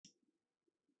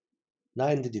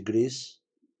90 degrees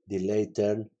delay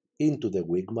turn into the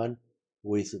Wingman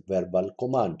with verbal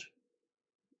command.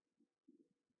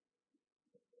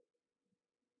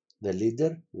 The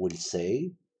leader will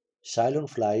say, silent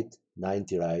flight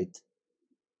 90 right,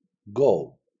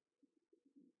 go.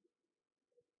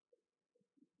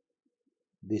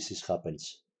 This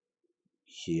happens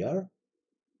here.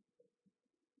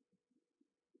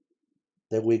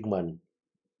 The Wingman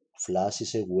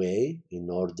flashes away in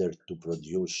order to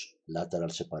produce lateral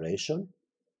separation,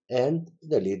 and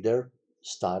the leader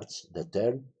starts the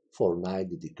turn for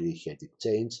 90-degree heading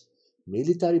change,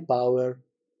 military power,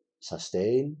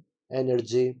 sustain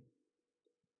energy,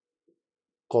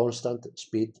 constant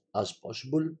speed as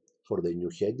possible for the new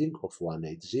heading of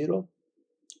 180.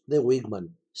 The Wingman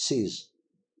sees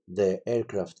the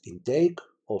aircraft intake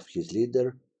of his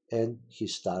leader and he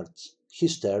starts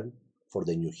his turn for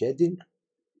the new heading.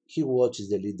 He watches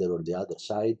the leader on the other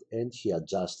side and he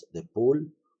adjusts the pull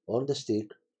on the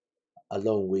stick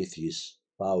along with his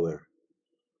power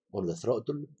on the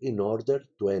throttle in order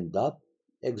to end up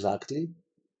exactly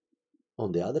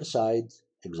on the other side,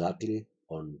 exactly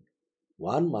on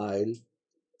 1 mile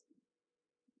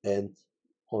and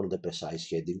on the precise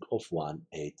heading of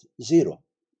 180.